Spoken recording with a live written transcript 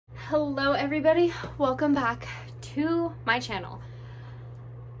Hello everybody, welcome back to my channel.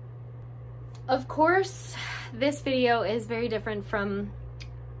 Of course, this video is very different from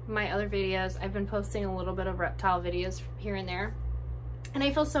my other videos. I've been posting a little bit of reptile videos here and there, and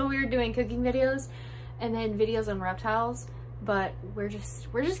I feel so weird doing cooking videos and then videos on reptiles, but we're just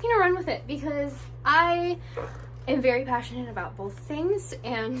gonna run with it because I am very passionate about both things,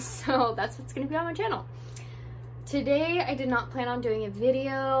 and so that's what's gonna be on my channel. Today, I did not plan on doing a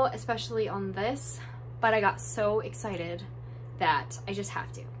video, especially on this, but I got so excited that I just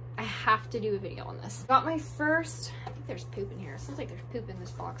have to. I have to do a video on this. Got my first, I think there's poop in here. It sounds like there's poop in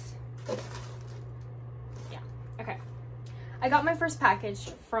this box. Yeah, okay. I got my first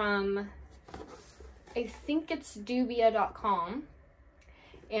package from, I think it's dubia.com.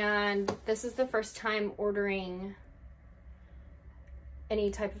 And this is the first time ordering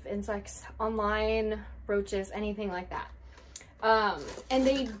any type of insects online, roaches, anything like that. And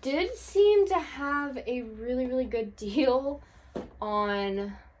they did seem to have a really good deal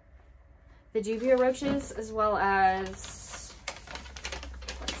on the dubia roaches, as well as,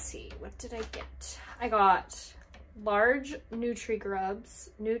 let's see, what did I get? I got large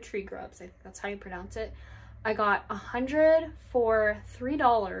nutri-grubs, I think that's how you pronounce it. I got 100 for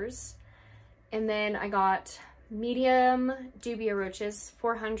 $3, and then I got medium dubia roaches,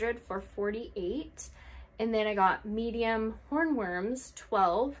 400 for $48, and then I got medium hornworms,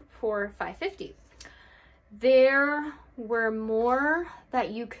 12 for $5.50. There were more that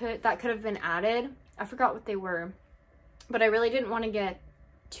could have been added. I forgot what they were, but I really didn't want to get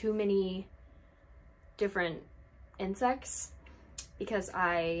too many different insects because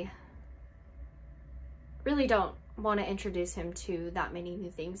I really don't want to introduce him to that many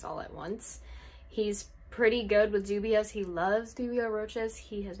new things all at once. He's pretty good with dubias. He loves dubia roaches.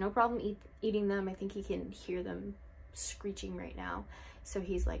 He has no problem eating them. I think he can hear them screeching right now. So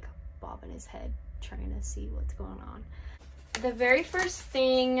he's like bobbing his head, trying to see what's going on. The very first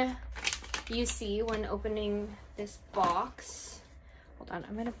thing you see when opening this box, hold on,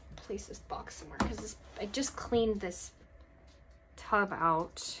 I'm gonna place this box somewhere because I just cleaned this tub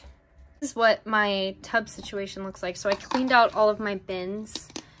out. This is what my tub situation looks like. So I cleaned out all of my bins.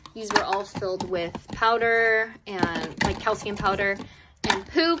 These were all filled with powder and like calcium powder and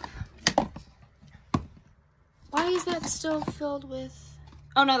poop. Why is that still filled with?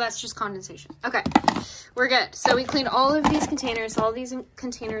 Oh no, that's just condensation. Okay, we're good. So we cleaned all of these containers. All of these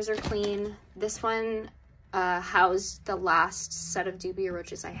containers are clean. This one housed the last set of dubia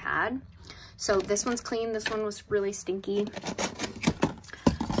roaches I had. So this one's clean. This one was really stinky.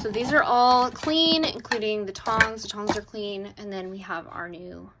 So these are all clean, including the tongs. The tongs are clean. And then we have our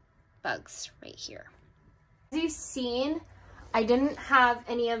new bugs right here. As you've seen, I didn't have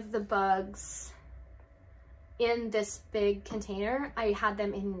any of the bugs in this big container. I had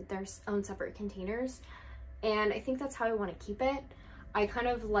them in their own separate containers, and I think that's how I want to keep it. I kind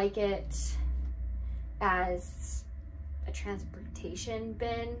of like it as a transportation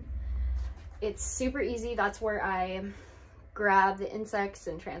bin. It's super easy. That's where I grab the insects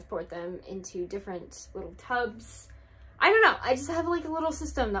and transport them into different little tubs. I don't know, I just have like a little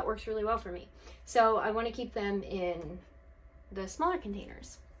system that works really well for me. So I want to keep them in the smaller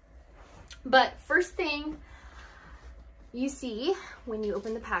containers. But first thing you see when you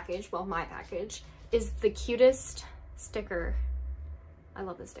open the package, well, my package, is the cutest sticker. I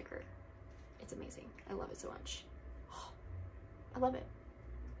love this sticker. It's amazing. I love it so much. I love it.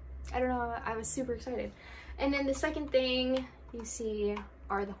 I don't know, I was super excited. And then the second thing you see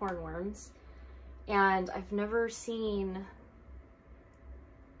are the hornworms. And I've never seen,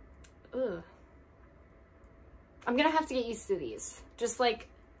 ugh. I'm gonna have to get used to these. Just like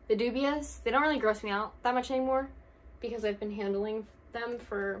the dubias, they don't really gross me out that much anymore because I've been handling them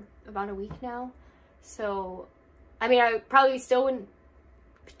for about a week now. So, I mean, I probably still wouldn't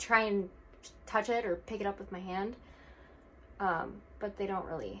try and touch it or pick it up with my hand, but they don't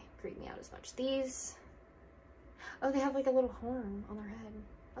really creep me out as much. These, oh, they have like a little horn on their head.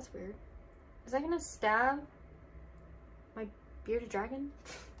 That's weird. Is that gonna stab my bearded dragon?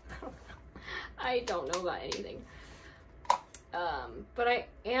 I don't know about anything. But I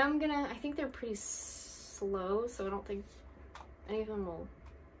am gonna, I think they're pretty slow, so I don't think any of them will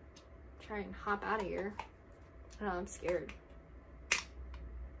try and hop out of here. I don't know, I'm scared.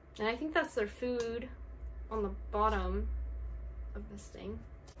 And I think that's their food on the bottom of this thing.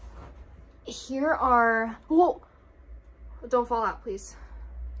 Here are, whoa, don't fall out, please.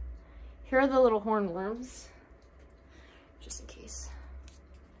 Here are the little hornworms, just in case.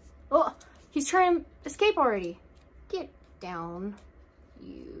 Oh, he's trying to escape already. Get down,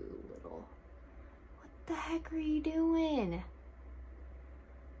 you little, what the heck are you doing?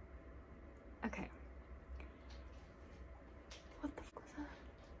 Okay. What the fuck was that?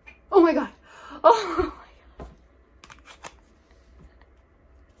 Oh my god. Oh my god.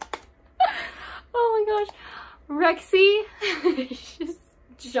 Oh my gosh. Rexy just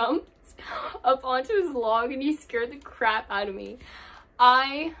jumped up onto his log and he scared the crap out of me.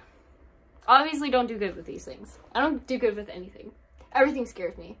 I obviously don't do good with these things. I don't do good with anything. Everything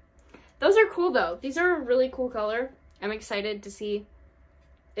scares me. Those are cool though. These are a really cool color. I'm excited to see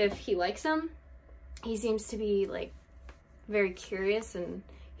if he likes them. He seems to be like very curious and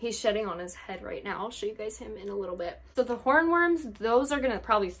he's shedding on his head right now. I'll show you guys him in a little bit. So the hornworms, those are gonna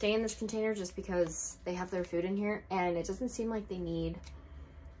probably stay in this container just because they have their food in here and it doesn't seem like they need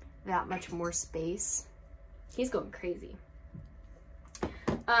that much more space. He's going crazy.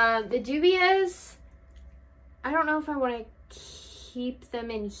 The dubias, I don't know if I want to keep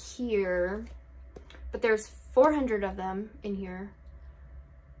them in here, but there's 400 of them in here.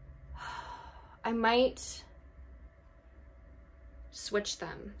 I might switch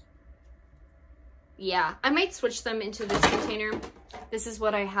them. Yeah, I might switch them into this container. This is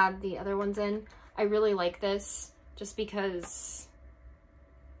what I had the other ones in. I really like this just because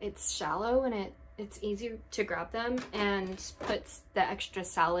it's shallow and it's easy to grab them and puts the extra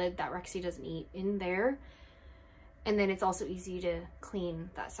salad that Rexy doesn't eat in there. And then it's also easy to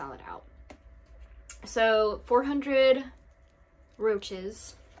clean that salad out. So 400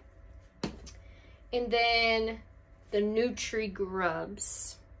 roaches. And then the Nutri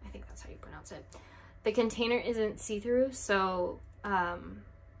Grubs. I think that's how you pronounce it. The container isn't see-through, so it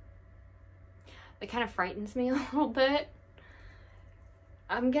kind of frightens me a little bit.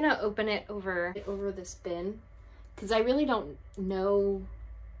 I'm gonna open it over this bin because I really don't know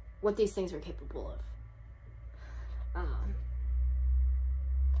what these things are capable of.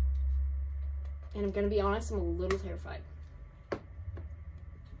 And I'm gonna be honest, I'm a little terrified.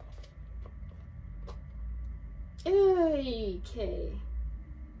 Okay.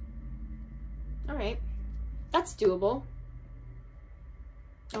 All right, that's doable.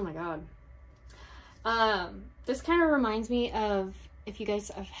 Oh my god. This kind of reminds me of, if you guys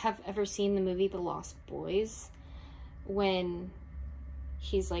have ever seen the movie The Lost Boys, when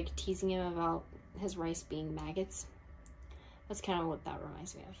he's like teasing him about his rice being maggots. That's kind of what that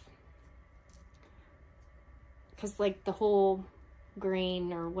reminds me of. Because like the whole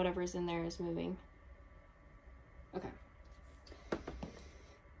grain or whatever's in there is moving. Okay.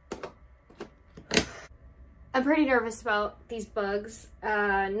 I'm pretty nervous about these bugs.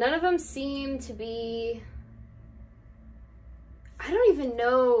 None of them seem to be... I don't even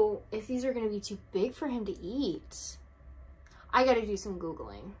know if these are going to be too big for him to eat. I got to do some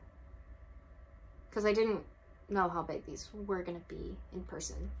Googling. Because I didn't know how big these were going to be in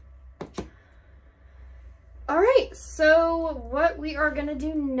person. Alright, so what we are going to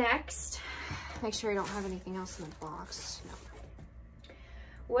do next... Make sure I don't have anything else in the box. No.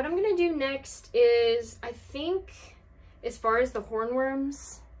 What I'm going to do next is, I think, as far as the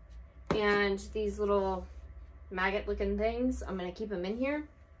hornworms and these little maggot looking things, I'm going to keep them in here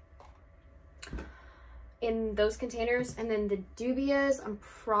in those containers. And then the dubias, I'm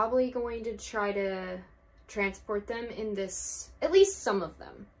probably going to try to transport them in this, at least some of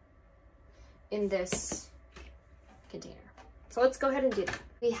them in this container. So let's go ahead and do that.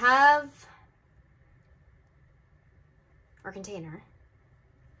 We have our container.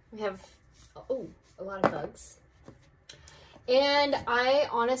 We have, oh, a lot of bugs. And I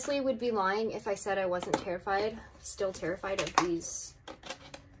honestly would be lying if I said I wasn't terrified, still terrified of these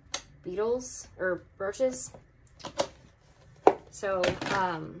beetles or roaches. So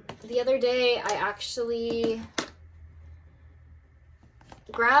the other day I actually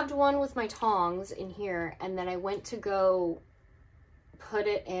grabbed one with my tongs in here, and then I went to go put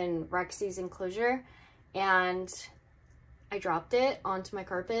it in Rexy's enclosure, and I dropped it onto my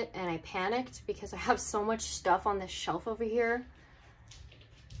carpet, and I panicked because I have so much stuff on this shelf over here.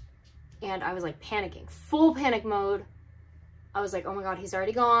 And I was like panicking, full panic mode. I was like, oh my God, he's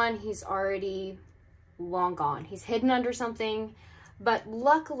already gone. He's already long gone. He's hidden under something. But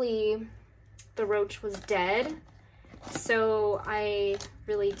luckily the roach was dead. So I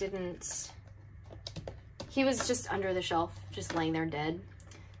really didn't, he was just under the shelf, just laying there dead.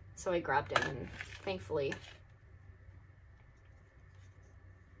 So I grabbed him, and thankfully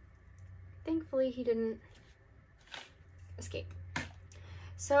he didn't escape.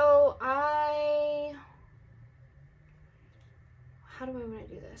 So how do I want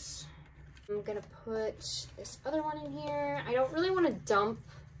to do this? I'm gonna put this other one in here. I don't really want to dump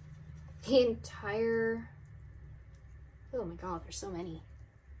the entire, oh my God, there's so many.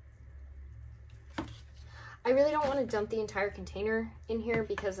 I really don't want to dump the entire container in here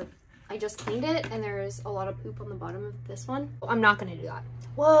because of I just cleaned it and there's a lot of poop on the bottom of this one. I'm not gonna do that.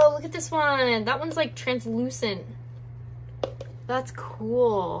 Whoa, look at this one. That one's like translucent. That's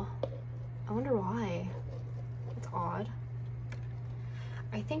cool. I wonder why. That's odd.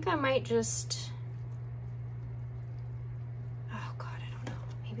 I think I might just, oh God, I don't know.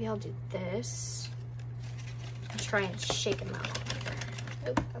 Maybe I'll do this and try and shake them out.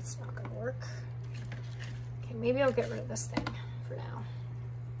 Oh, that's not gonna work. Okay, maybe I'll get rid of this thing for now.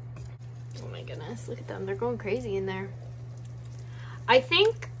 Oh my goodness, look at them. They're going crazy in there. I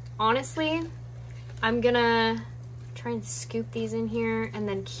think, honestly, I'm gonna try and scoop these in here and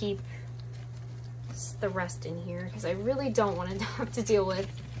then keep the rest in here because I really don't want to have to deal with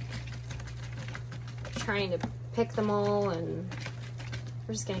trying to pick them all, and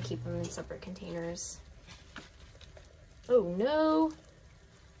we're just gonna keep them in separate containers. Oh no,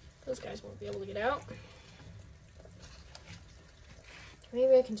 those guys won't be able to get out.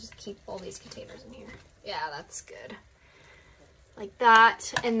 Maybe I can just keep all these containers in here. Yeah, that's good. Like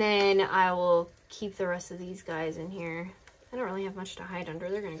that, and then I will keep the rest of these guys in here. I don't really have much to hide under.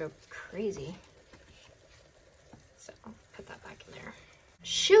 They're gonna go crazy. So I'll put that back in there.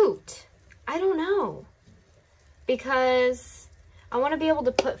 Shoot, I don't know. Because I wanna be able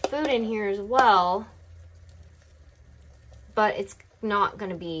to put food in here as well, but it's not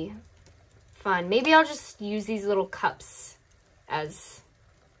gonna be fun. Maybe I'll just use these little cups as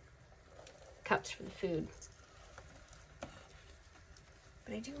cups for the food.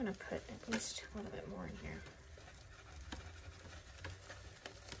 But I do want to put at least a little bit more in here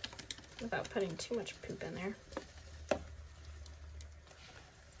without putting too much poop in there.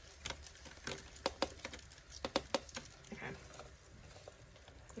 Okay.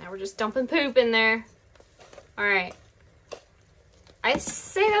 Now we're just dumping poop in there. All right. I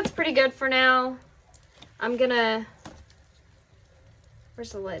say that's pretty good for now. I'm gonna,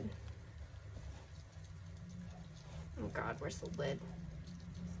 where's the lid? Oh God, where's the lid?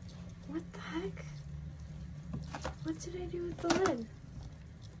 What the heck? What did I do with the lid?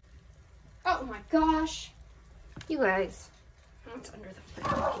 Oh my gosh. You guys, it's under the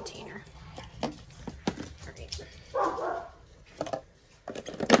freaking container. All right.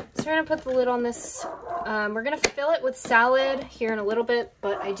 So we're gonna put the lid on this. We're gonna fill it with salad here in a little bit,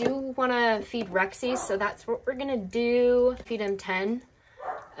 but I do wanna feed Rexy, so that's what we're gonna do. Feed him 10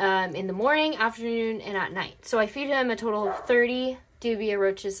 in the morning, afternoon, and at night. So I feed him a total of 30 dubia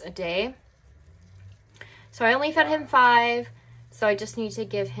roaches a day. So I only fed him 5, so I just need to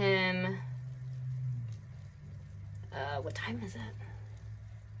give him, what time is it?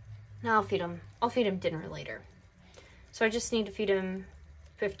 No, I'll feed him dinner later. So I just need to feed him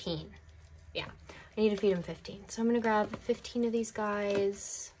 15. Yeah, I need to feed him 15. So I'm gonna grab 15 of these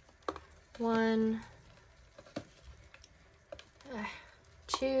guys. 1,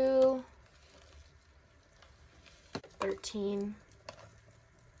 2, 13.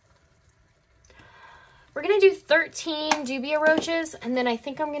 We're gonna do 13 dubia roaches, and then I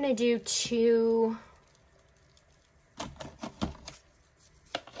think I'm gonna do 2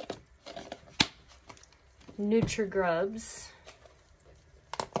 Nutrigrubs.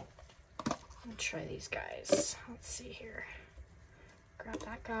 I'll try these guys. Let's see here. Grab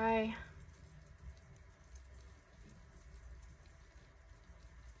that guy.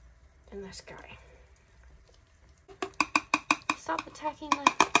 And this guy. Stop attacking the...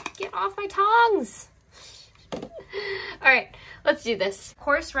 Get off my tongs! All right, let's do this. Of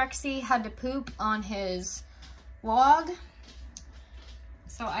course, Rexy had to poop on his log.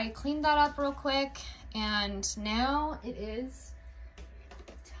 So I cleaned that up real quick, and now it is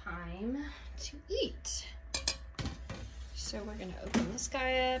time to eat. So we're gonna open this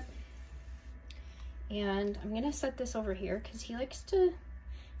guy up, and I'm gonna set this over here because he likes to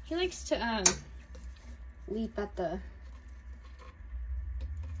leap at the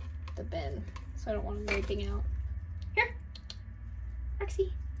bin, so I don't want him leaping out. Here,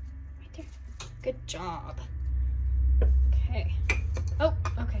 Rexy, right there. Good job. Okay. Oh,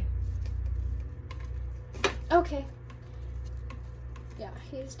 okay. Okay. Yeah,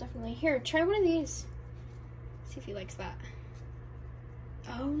 he's definitely here. Try one of these. See if he likes that.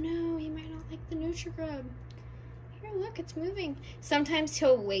 Oh no, he might not like the Nutrigrub. Here, look, it's moving. Sometimes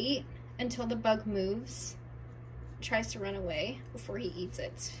he'll wait until the bug moves, tries to run away before he eats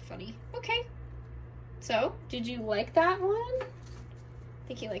it. It's funny. Okay. So, did you like that one? I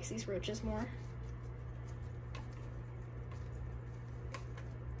think he likes these roaches more.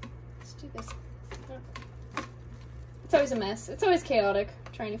 Let's do this. It's always a mess. It's always chaotic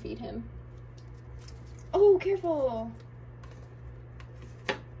trying to feed him. Oh, careful.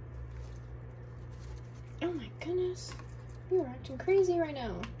 Oh my goodness. You are acting crazy right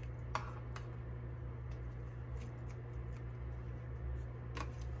now.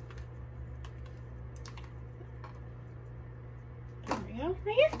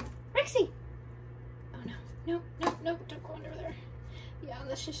 Right here. Rexy. Oh no. No, no, no. Don't go under there. Yeah,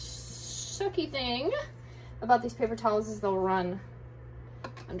 that's just sucky thing about these paper towels is they'll run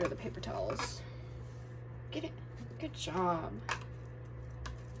under the paper towels. Get it. Good job.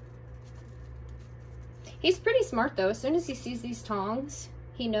 He's pretty smart though. As soon as he sees these tongs,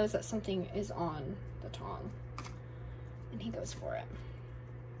 he knows that something is on the tong. And he goes for it.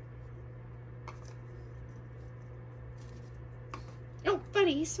 Oh,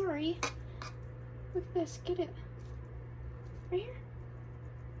 buddy, sorry. Look at this. Get it. Right here.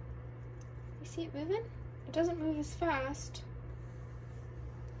 You see it moving? It doesn't move as fast.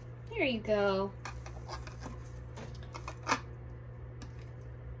 There you go. I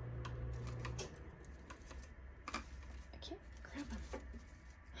can't grab him.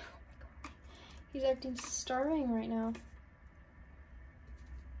 Oh my god. He's acting starving right now.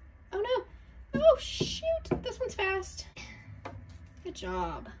 Oh no. Oh shoot. This one's fast. Good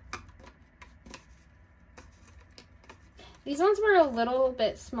job. These ones were a little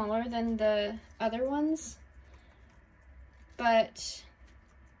bit smaller than the other ones, but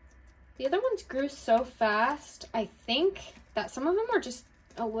the other ones grew so fast, I think, that some of them were just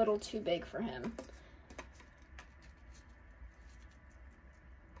a little too big for him.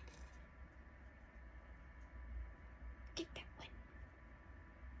 Get that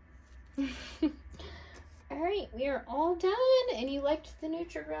one. All right, we are all done, and you liked the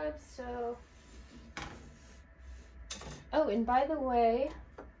ewww, so... Oh, and by the way,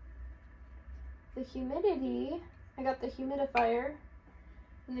 the humidity, I got the humidifier,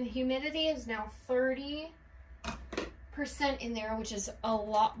 and the humidity is now 30% in there, which is a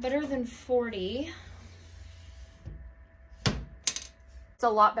lot better than 40. It's a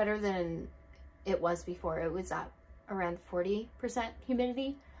lot better than it was before. It was at around 40%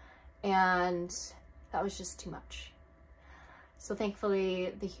 humidity, and that was just too much. So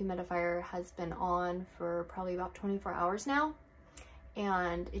thankfully the humidifier has been on for probably about 24 hours now,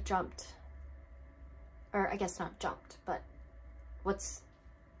 and it jumped, or I guess not jumped, but what's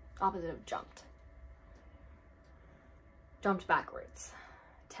opposite of jumped? Jumped backwards,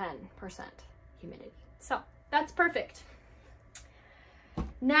 10% humidity. So that's perfect.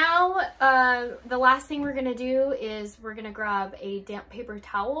 Now, the last thing we're gonna do is we're gonna grab a damp paper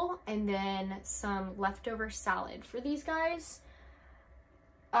towel and then some leftover salad for these guys.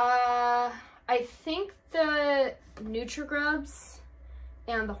 I think the ewww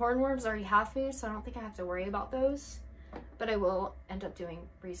and the hornworms already have food, so I don't think I have to worry about those, but I will end up doing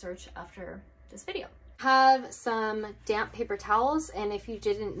research after this video. Have some damp paper towels, and if you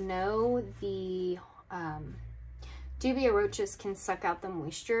didn't know, the dubia roaches can suck out the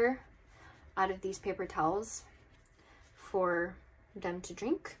moisture out of these paper towels for them to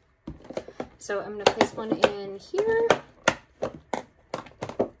drink. So I'm gonna place one in here.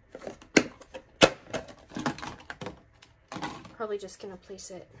 Probably just gonna place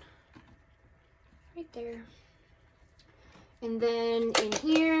it right there. And then in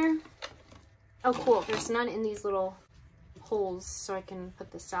here, oh cool, there's none in these little holes, so I can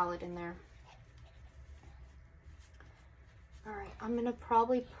put the salad in there. All right, I'm gonna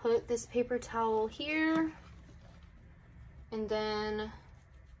probably put this paper towel here, and then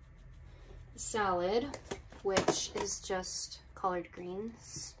salad, which is just collard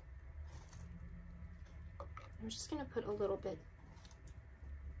greens. I'm just gonna put a little bit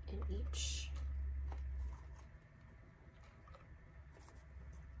in each.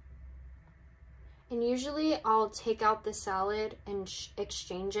 And usually I'll take out the salad and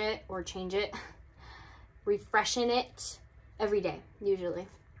exchange it or change it, refreshen it every day, usually.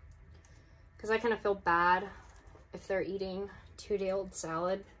 Because I kind of feel bad if they're eating 2-day-old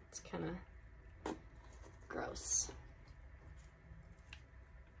salad. It's kind of gross.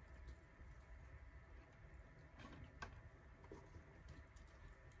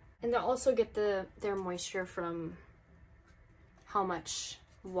 And they'll also get their moisture from how much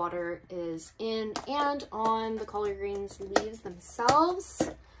water is in and on the collard greens leaves themselves.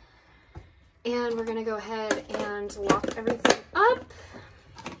 And we're gonna go ahead and lock everything up.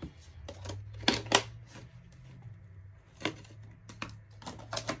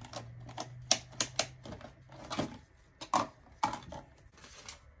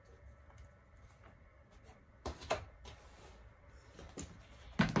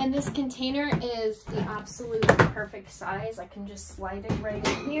 And this container is the absolute perfect size. I can just slide it right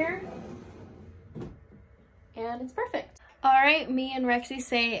in here and it's perfect. All right, me and Rexy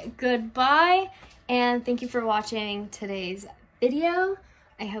say goodbye and thank you for watching today's video.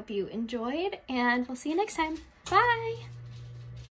 I hope you enjoyed and we'll see you next time. Bye.